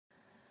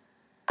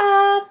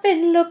I've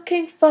been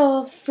looking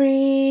for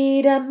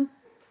freedom.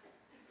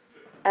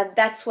 And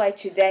that's why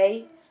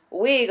today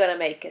we're gonna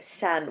make a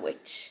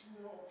sandwich.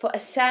 For a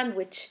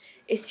sandwich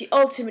is the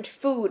ultimate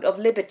food of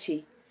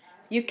liberty.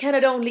 You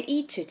cannot only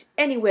eat it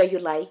anywhere you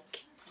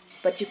like,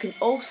 but you can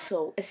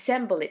also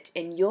assemble it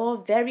in your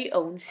very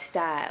own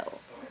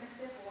style.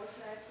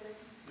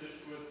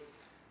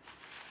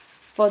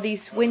 For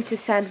these winter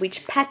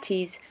sandwich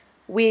patties,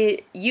 we're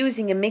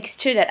using a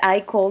mixture that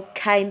I call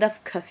kind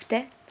of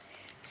köfte.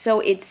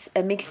 So it's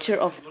a mixture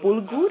of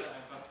bulgur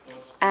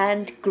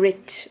and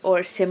grit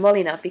or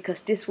semolina, because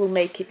this will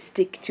make it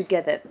stick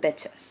together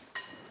better.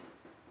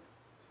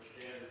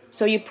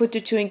 So you put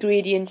the two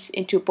ingredients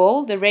into a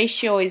bowl. The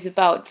ratio is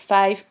about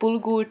 5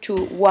 bulgur to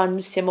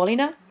 1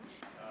 semolina.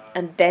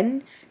 And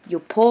then you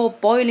pour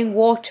boiling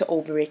water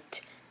over it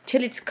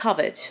till it's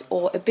covered,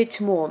 or a bit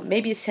more,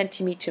 maybe a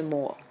centimeter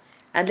more.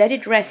 And let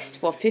it rest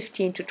for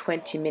 15 to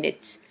 20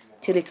 minutes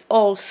till it's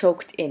all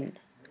soaked in.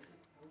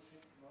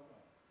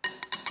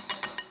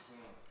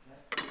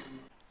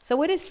 So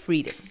what is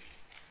freedom?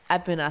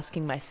 I've been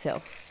asking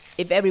myself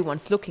if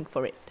everyone's looking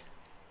for it.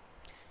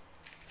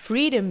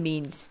 Freedom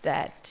means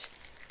that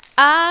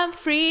I'm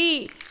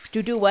free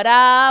to do what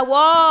I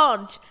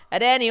want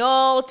at any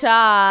old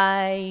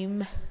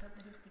time.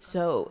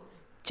 So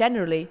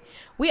generally,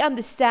 we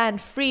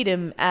understand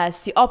freedom as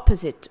the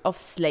opposite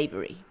of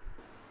slavery.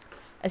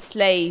 A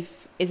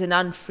slave is an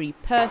unfree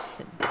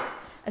person.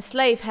 A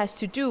slave has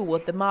to do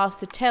what the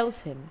master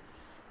tells him.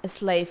 A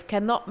slave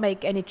cannot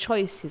make any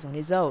choices on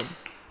his own.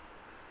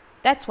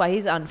 That's why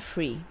he's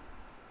unfree.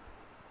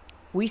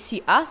 We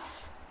see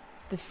us,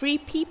 the free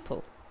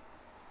people,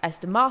 as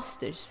the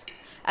masters,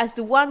 as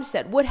the ones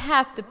that would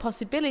have the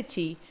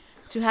possibility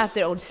to have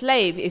their own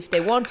slave if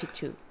they wanted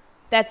to.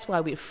 That's why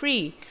we're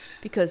free,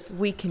 because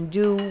we can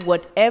do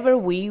whatever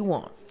we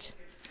want.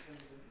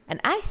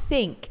 And I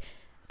think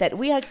that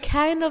we are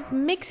kind of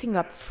mixing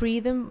up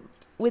freedom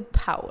with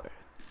power.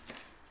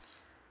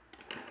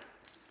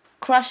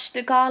 Crush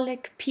the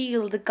garlic,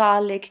 peel the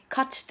garlic,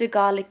 cut the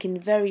garlic in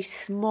very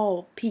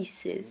small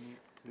pieces.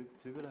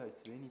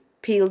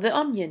 Peel the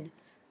onion,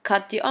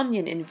 cut the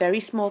onion in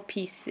very small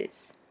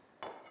pieces.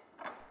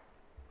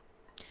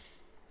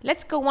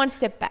 Let's go one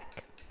step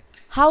back.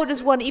 How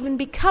does one even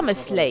become a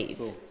slave?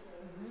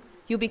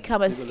 You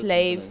become a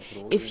slave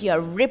if you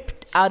are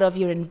ripped out of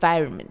your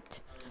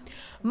environment.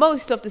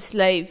 Most of the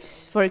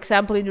slaves, for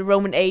example in the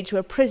Roman age,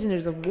 were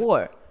prisoners of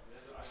war.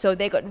 So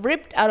they got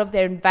ripped out of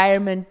their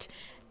environment.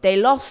 They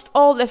lost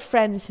all their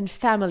friends and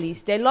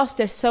families. They lost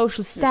their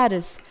social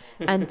status.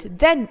 And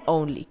then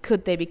only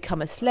could they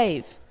become a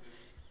slave.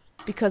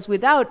 Because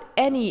without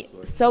any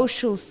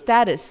social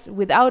status,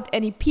 without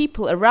any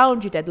people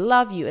around you that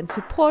love you and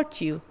support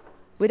you,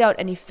 without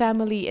any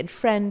family and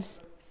friends,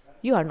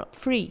 you are not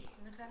free.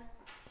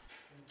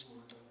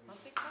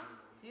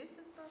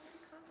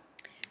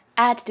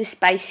 Add the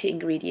spicy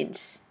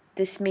ingredients.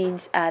 This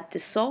means add the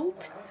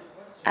salt,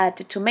 add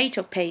the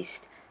tomato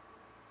paste,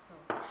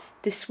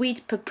 the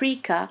sweet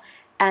paprika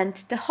and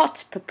the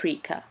hot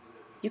paprika.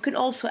 You can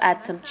also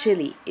add some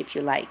chili if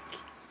you like.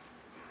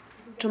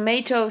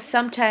 Tomato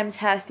sometimes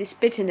has this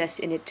bitterness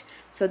in it,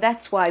 so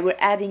that's why we're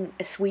adding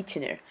a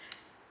sweetener.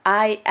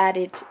 I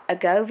added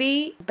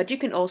agave, but you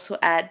can also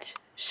add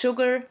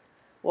sugar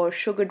or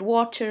sugared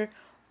water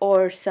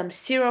or some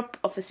syrup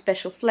of a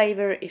special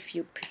flavor if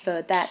you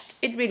prefer that.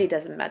 It really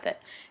doesn't matter,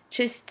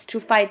 just to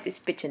fight this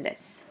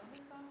bitterness.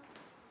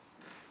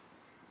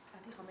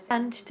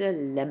 And the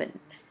lemon.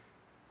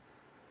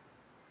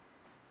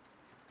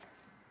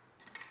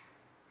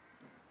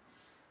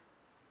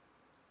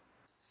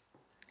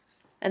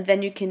 And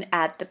then you can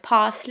add the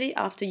parsley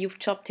after you've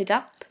chopped it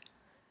up.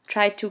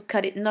 Try to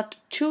cut it not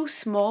too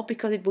small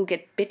because it will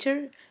get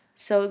bitter,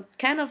 so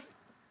kind of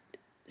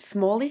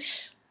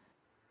smallish.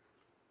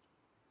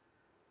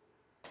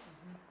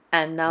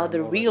 And now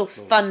the real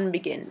fun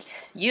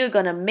begins. You're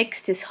gonna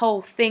mix this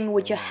whole thing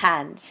with your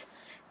hands.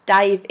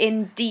 Dive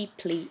in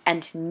deeply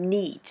and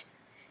knead.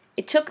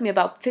 It took me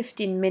about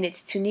 15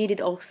 minutes to knead it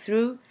all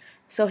through,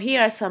 so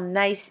here are some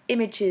nice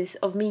images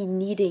of me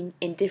kneading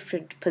in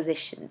different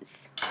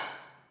positions.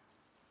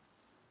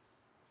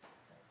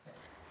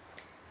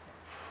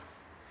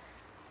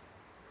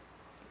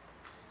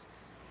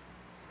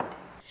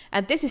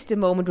 And this is the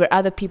moment where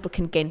other people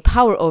can gain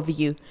power over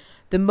you.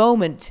 The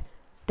moment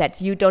that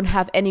you don't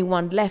have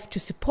anyone left to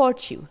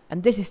support you.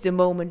 And this is the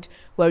moment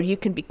where you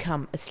can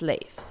become a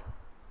slave.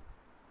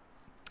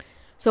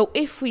 So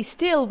if we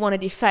still want to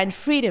define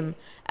freedom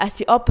as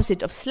the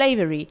opposite of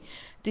slavery,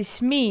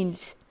 this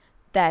means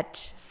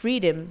that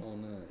freedom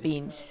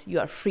means you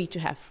are free to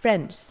have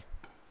friends.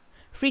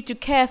 Free to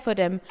care for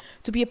them,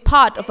 to be a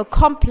part of a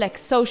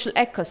complex social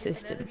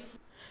ecosystem.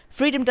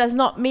 Freedom does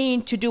not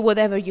mean to do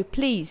whatever you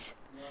please.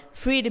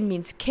 Freedom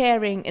means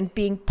caring and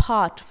being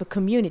part of a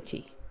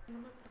community.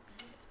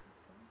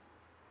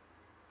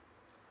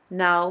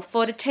 Now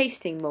for the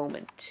tasting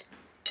moment.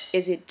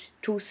 Is it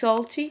too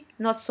salty,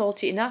 not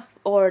salty enough,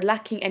 or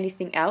lacking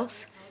anything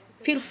else?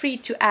 Feel free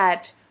to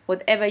add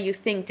whatever you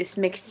think this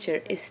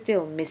mixture is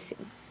still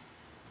missing.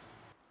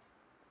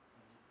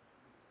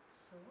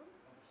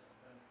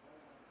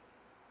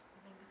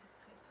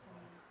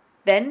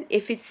 Then,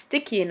 if it's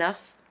sticky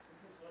enough,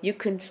 you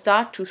can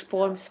start to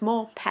form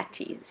small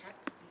patties.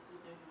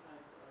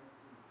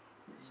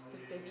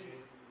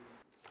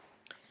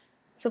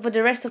 So for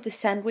the rest of the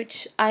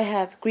sandwich, I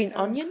have green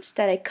onions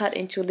that I cut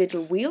into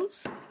little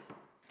wheels.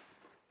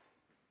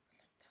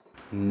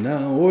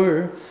 Now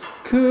we're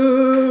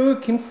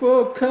cooking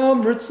for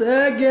comrades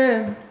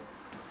again.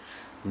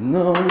 You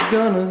know we're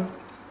gonna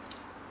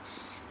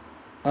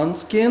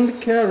unskin the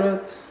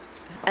carrot.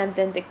 And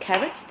then the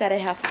carrots that I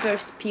have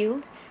first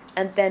peeled,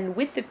 and then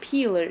with the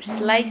peeler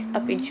sliced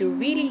up into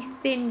really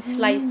thin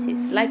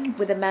slices, like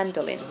with a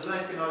mandolin.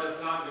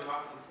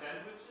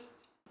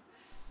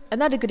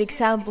 Another good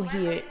example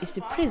here is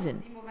the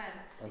prison.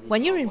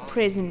 When you're in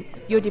prison,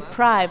 you're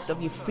deprived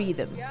of your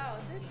freedom.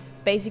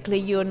 Basically,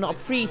 you're not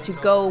free to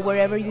go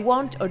wherever you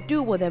want or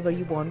do whatever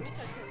you want.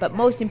 But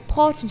most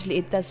importantly,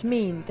 it does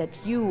mean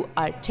that you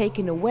are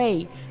taken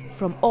away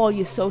from all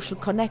your social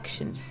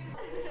connections.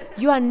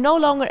 You are no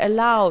longer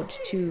allowed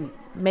to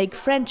make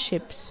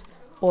friendships,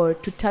 or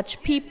to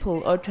touch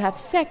people, or to have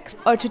sex,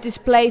 or to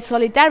display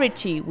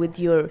solidarity with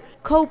your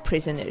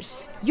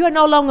co-prisoners. You are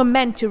no longer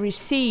meant to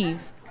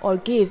receive or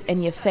give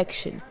any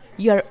affection.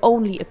 You are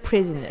only a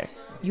prisoner.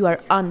 You are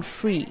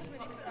unfree.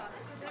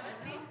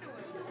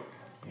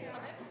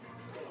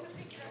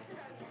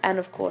 And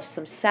of course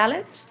some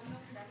salad,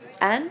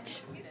 and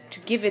to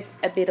give it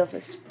a bit of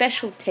a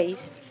special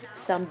taste,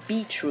 some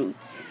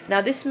beetroots.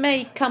 Now this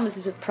may come as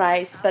a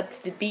surprise,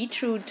 but the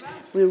beetroot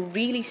will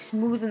really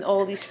smoothen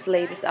all these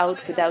flavors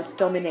out without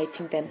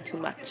dominating them too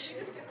much.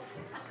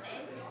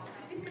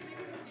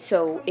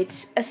 So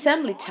it's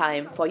assembly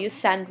time for your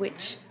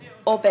sandwich,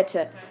 or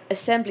better,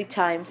 assembly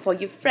time for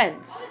your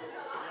friends.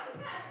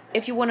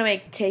 If you want to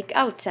make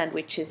take-out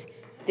sandwiches,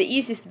 the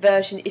easiest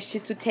version is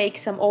just to take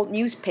some old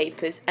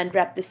newspapers and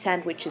wrap the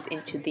sandwiches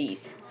into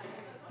these.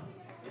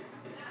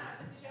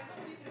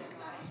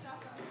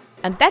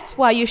 And that's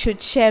why you should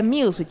share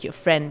meals with your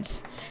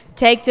friends.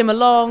 Take them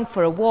along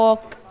for a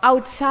walk,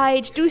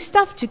 outside, do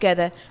stuff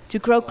together to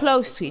grow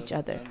close to each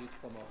other.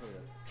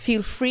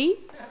 Feel free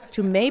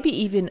to maybe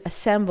even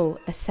assemble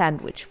a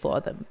sandwich for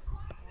them.